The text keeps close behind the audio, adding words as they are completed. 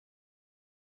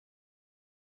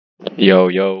Yo,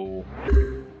 yo.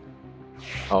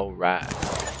 All right.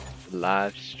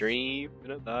 Live stream.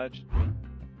 Gonna live stream.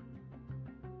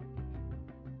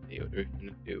 Hey, what are we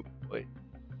gonna do? Wait.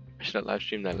 I should have live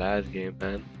streamed that last game,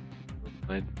 man.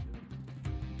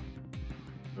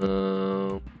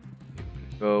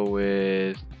 Go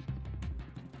with.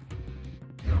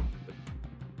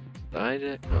 Side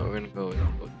it? No, we're gonna go with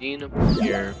Odin up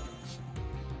here.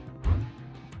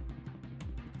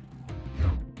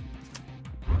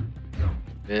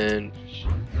 Bench.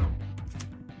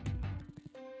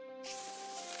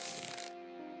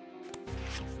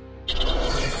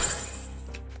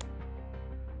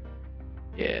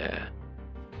 Yeah.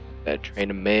 That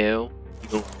train of mail. You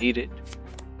don't need it.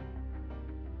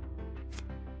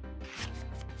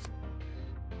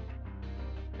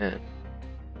 Man.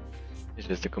 It's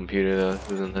just a computer though,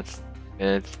 this isn't that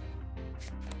fancy.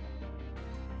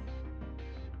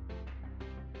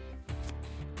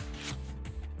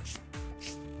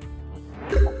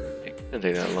 It doesn't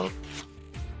take that long.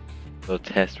 Little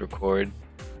test record.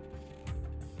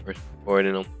 First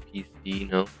recording on PC, you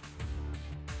know.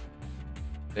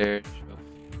 There. Is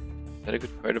that a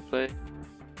good card to play?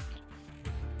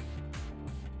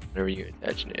 Whenever you're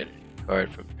attaching an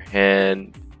card from your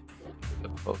hand. The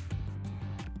poke.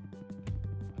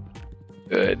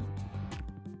 Good.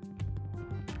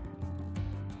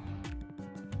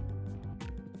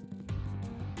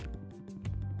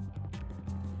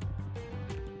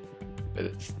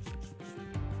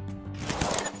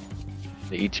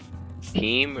 Each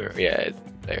team, or yeah, it's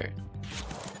there.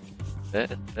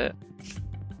 That. There.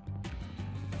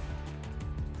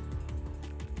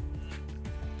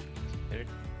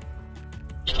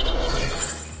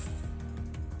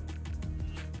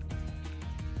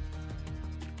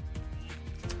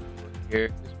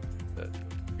 Here, the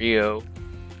Rio.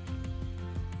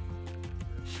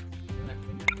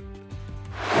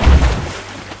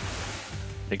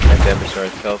 Take that damage to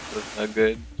ourselves, so it's not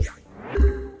good.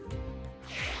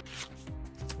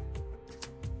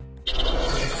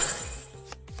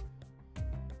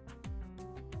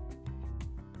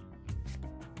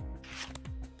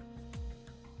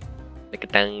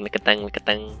 Lick-a-tang, lick-a-tang,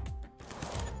 lick-a-tang.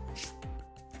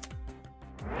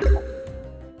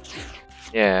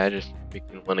 Yeah, I just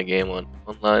freaking won a game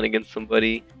online against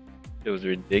somebody. It was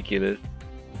ridiculous.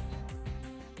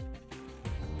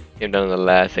 Came down in the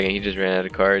last second, he just ran out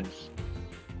of cards.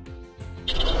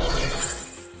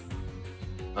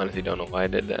 Honestly, don't know why I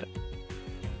did that.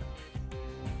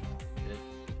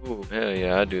 Ooh, hell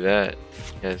yeah, I'll do that.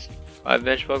 Yes, 5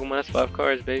 bench Pokemon, that's 5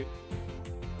 cards, baby.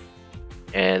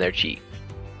 And they're cheap.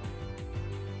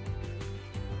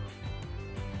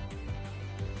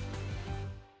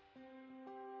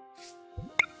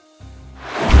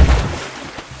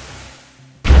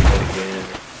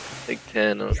 Take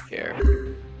 10, I don't care.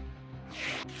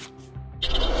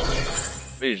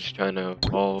 What are you just trying to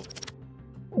evolve?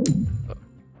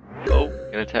 Oh,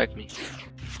 can attack me.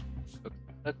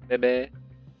 Look, baby.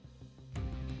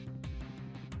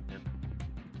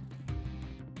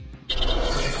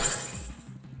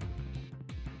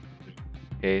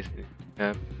 Okay, so you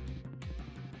have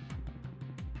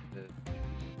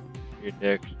your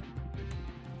deck.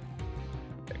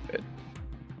 Good.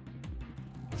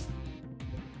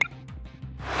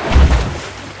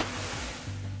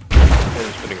 I'm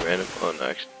just putting random on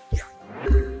actually.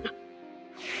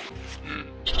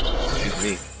 Excuse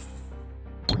me.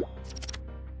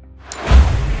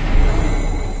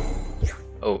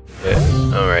 Oh, yeah.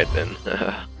 Alright then.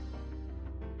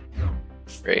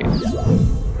 Great.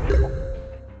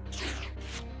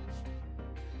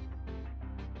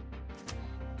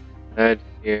 Add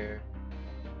here.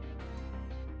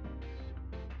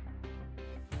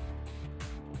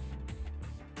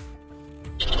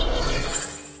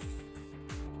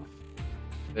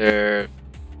 There.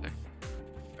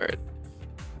 Alright.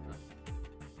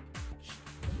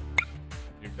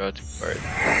 You draw 2 cards.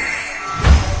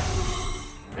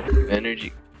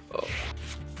 Energy. Oh.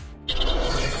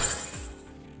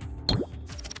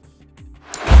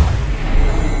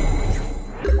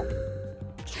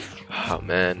 Oh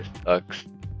man, this sucks.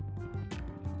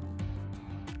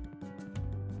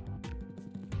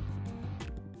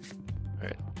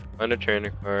 Alright, find a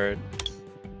trainer card.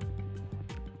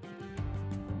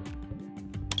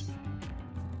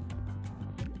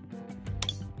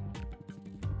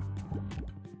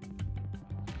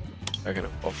 I'm gonna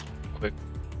fall quick.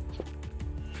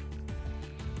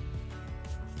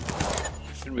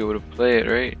 Should be able to play it,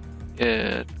 right?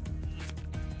 Yeah.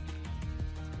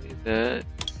 Play that.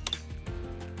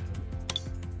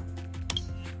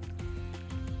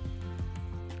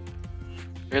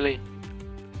 Really?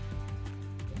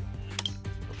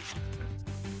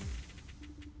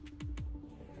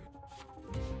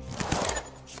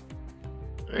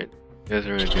 Guess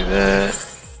we're gonna do that.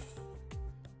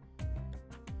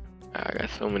 I got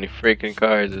so many freaking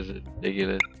cards, it's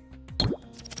ridiculous.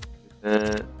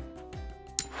 That.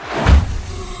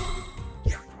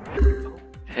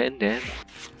 10 damage.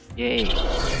 Yay.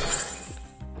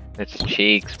 That's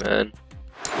cheeks, man.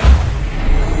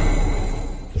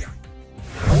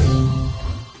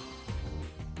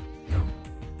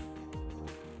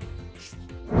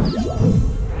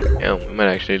 Yeah, we might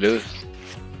actually lose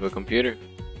to a computer.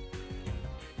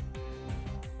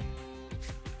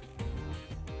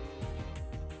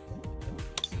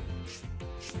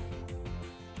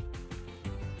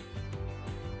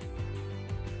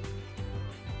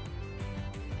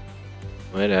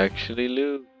 Might actually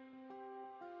lose.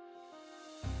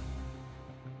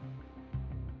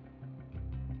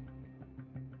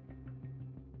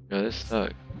 No, this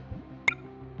sucks.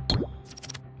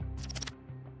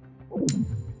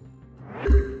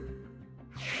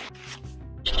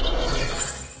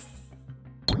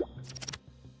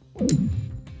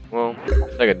 Well,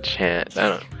 it's like a chance. I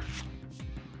don't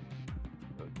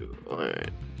know. Alright.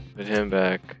 Put him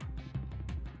back.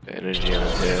 The energy on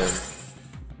him.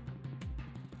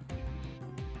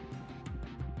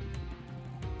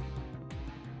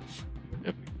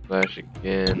 Epic Flash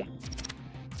again.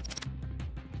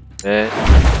 That.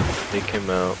 Take him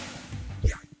out.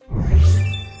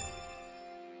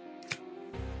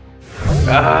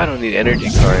 Ah, I don't need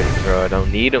energy cards, bro. I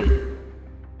don't need them.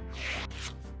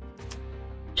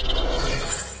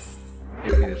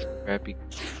 Give me this crappy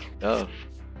stuff.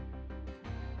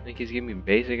 I think he's giving me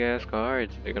basic ass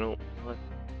cards. Like, I don't want.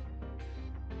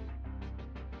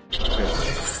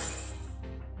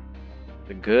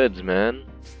 The goods, man.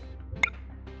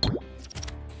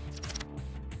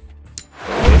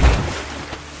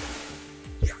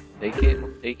 Take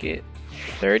it, take it.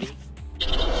 30.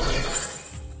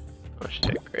 Oh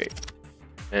shit, great.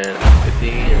 And 50,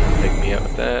 and take me out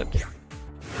with that.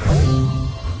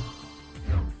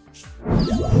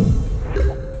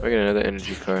 I get another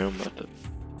energy card, I'm about to.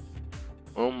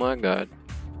 Oh my god.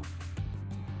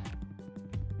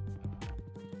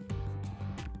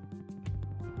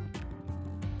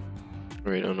 I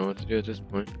really don't know what to do at this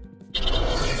point.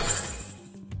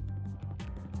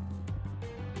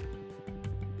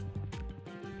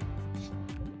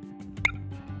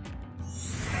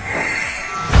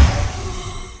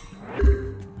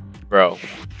 Bro,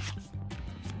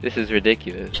 this is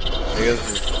ridiculous. I guess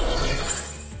this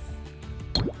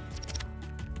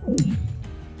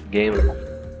game of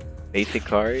basic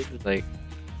cards, like,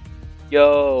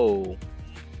 yo,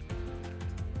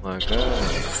 my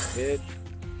god, kid.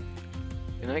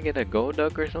 Can I get a gold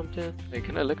duck or something? Like,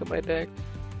 can I look at my deck?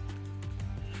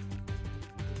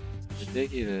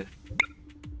 Ridiculous.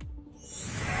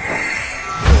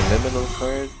 Liminal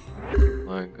card? Oh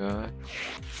my god.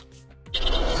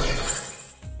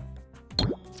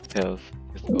 Tails.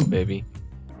 Let's go, baby.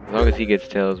 As long as he gets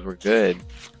tails, we're good.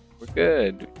 We're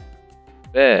good.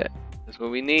 Bet. That's what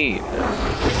we need.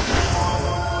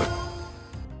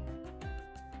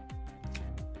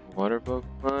 Water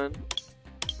Pokemon?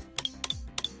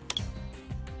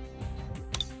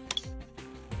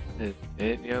 That's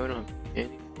it? Yeah, we don't have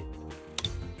anything.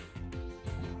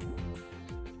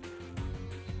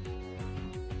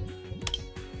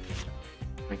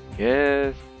 I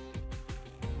guess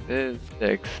this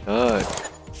deck sucks.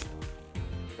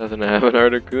 Doesn't have an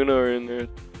Articuno in there.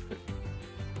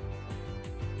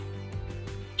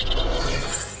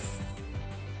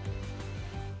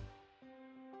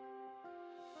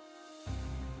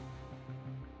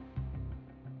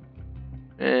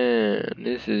 Man,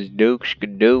 this is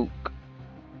Duke-skadook.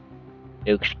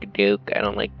 Duke-skadook, I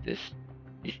don't like this.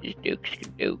 This is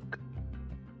Duke-skadook.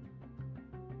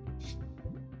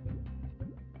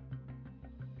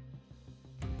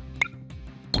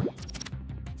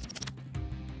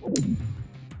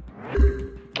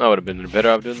 I would have been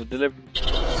better off doing the delivery.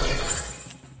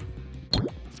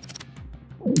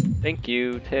 Thank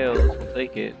you, Tails. We'll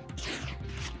take it.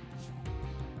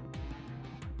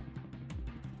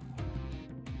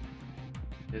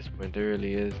 This point there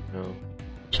really is no.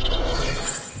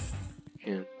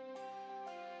 Can't.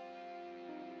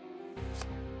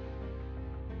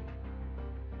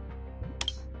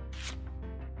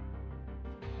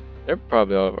 They're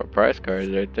probably all of our prize cards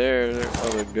right there. They're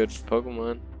probably good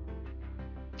Pokemon.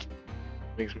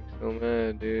 Makes me so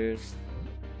mad, dude.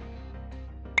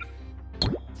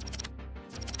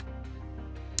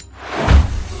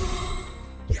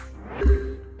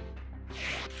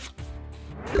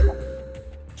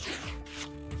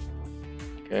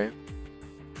 Okay.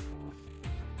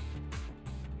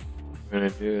 What we're gonna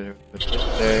do is put this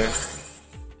there.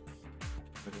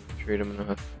 We're gonna treat him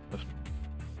enough.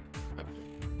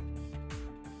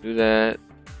 Do that.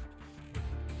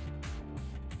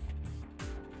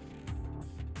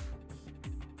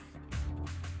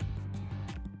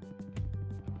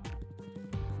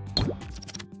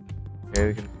 Okay,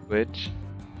 we can switch.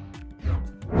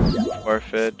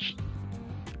 Farfetch.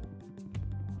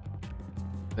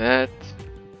 That.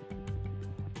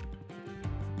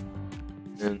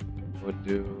 And we'll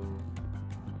do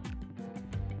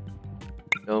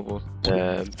double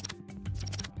stab.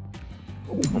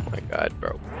 Oh my god,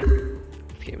 bro.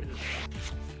 This game is...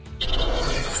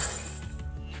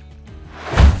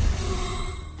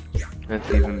 That's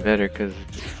even better because,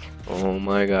 oh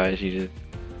my gosh, you just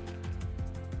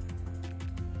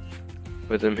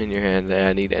put them in your hand.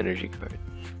 I need energy cards.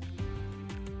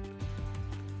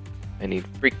 I need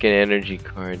freaking energy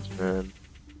cards, man.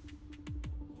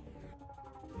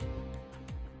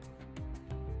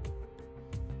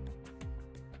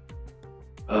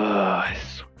 I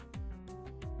swear.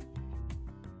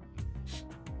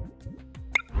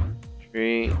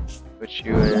 Tree, put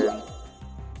you in.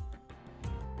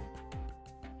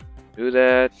 Do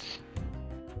that.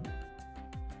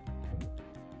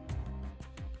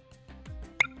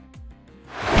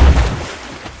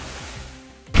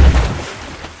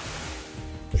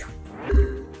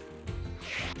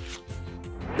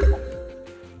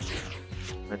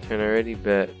 My turn already,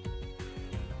 bet.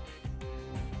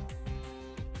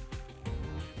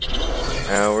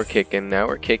 Now we're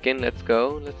kicking, let's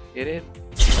go, let's get it.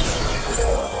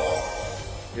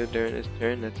 Good during his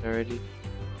turn, that's already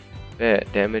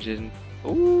bet. Damage isn't,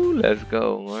 ooh, let's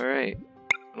go, alright.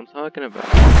 That's what I'm talking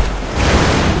about.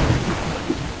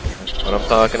 That's what I'm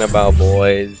talking about,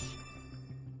 boys.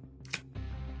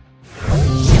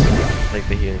 I like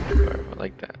the healing scarf, I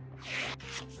like that.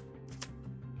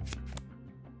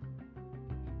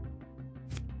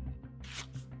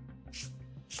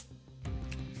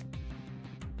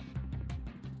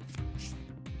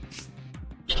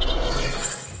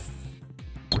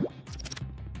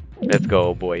 Let's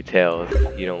go, boy. Tails.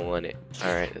 You don't want it.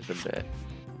 Alright, that's a bet.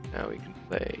 Now we can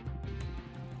play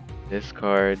this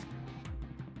card.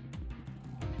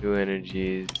 2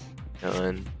 energies.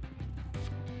 Done.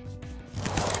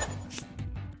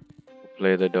 We'll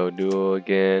play the Doduo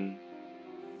again.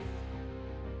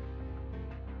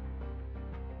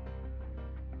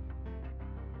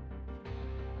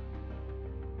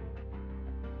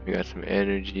 We got some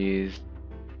energies.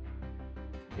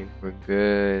 I think we're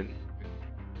good.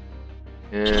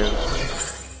 Him.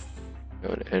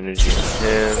 Go to energy on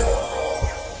him.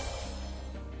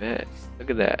 Bet. Look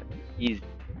at that. Easy.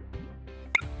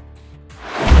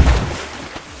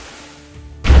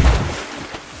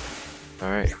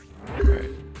 Alright.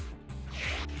 Alright.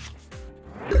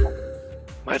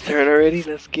 My turn already.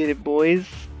 Let's get it, boys.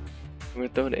 We're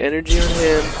gonna throw the energy on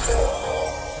him.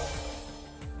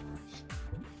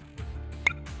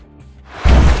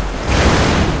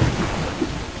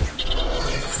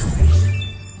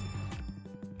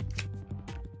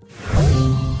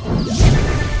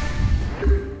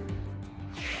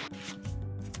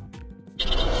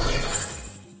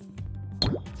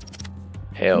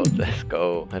 Hell, let's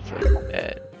go. That's a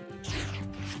bet.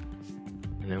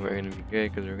 And then we're gonna be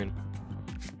good because we're gonna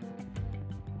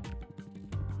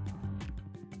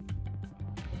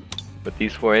put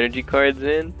these 4 energy cards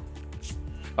in.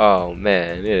 Oh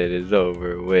man, it is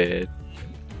over with.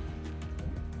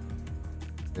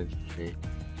 Let's see.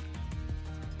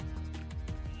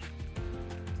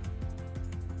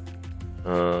 I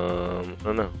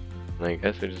don't know. I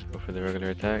guess we just go for the regular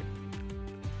attack.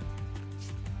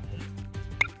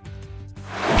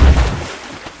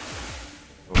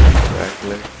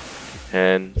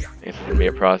 And it's gonna be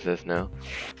a process now.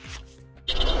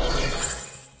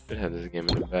 Should have this game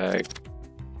in the bag.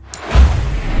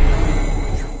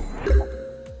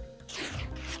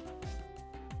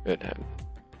 Should have it in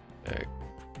the bag.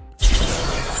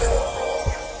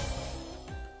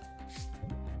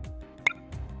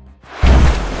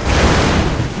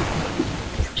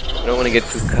 I don't want to get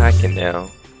too cocky now.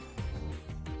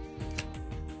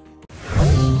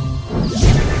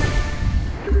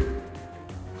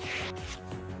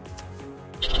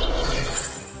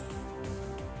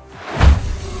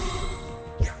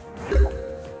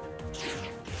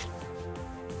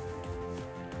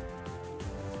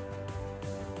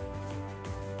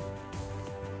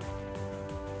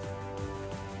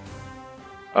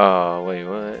 Oh, wait,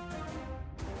 what?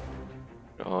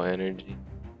 All energy.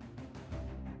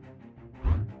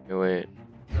 Okay, wait.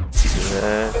 Do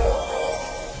that.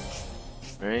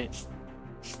 Right?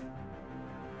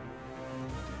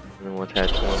 And then we'll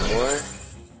attach one more.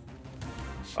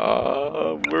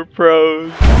 Oh, we're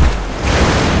pros.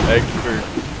 Experts.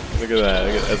 Look at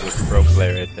that. That's a pro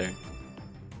play right there.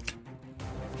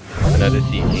 Another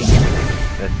CG.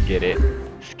 Let's get it.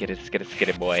 Let's get it, let's get it, let's get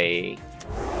it, boy.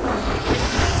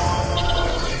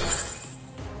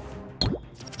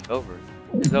 It's over.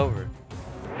 It's over.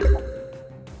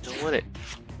 Don't want it.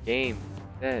 Game.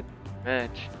 Set.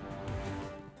 Match.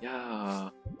 Yeah.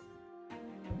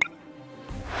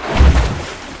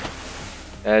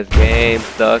 That's game,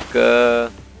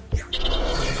 sucker.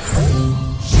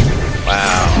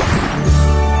 Wow.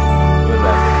 What was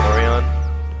that? Orion?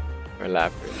 Or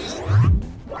Lapras?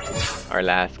 Our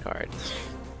last card.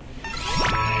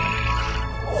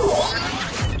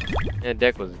 That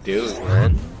deck was due,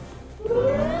 man.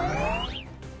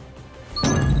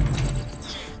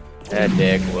 That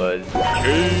deck was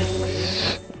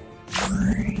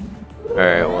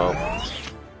Alright, well.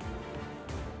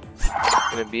 That's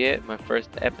gonna be it. My first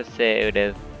episode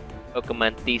of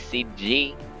Pokemon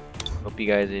TCG. Hope you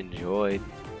guys enjoyed.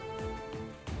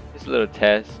 Just a little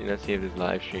test, you know, see if this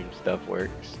live stream stuff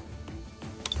works.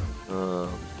 But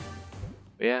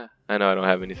yeah, I know I don't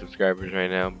have any subscribers right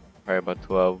now, probably about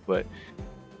 12, but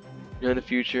you know, in the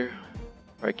future,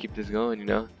 probably keep this going, you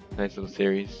know, nice little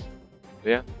series. But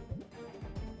yeah,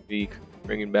 be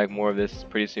bringing back more of this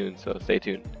pretty soon, so stay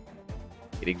tuned.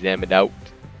 Get examined out.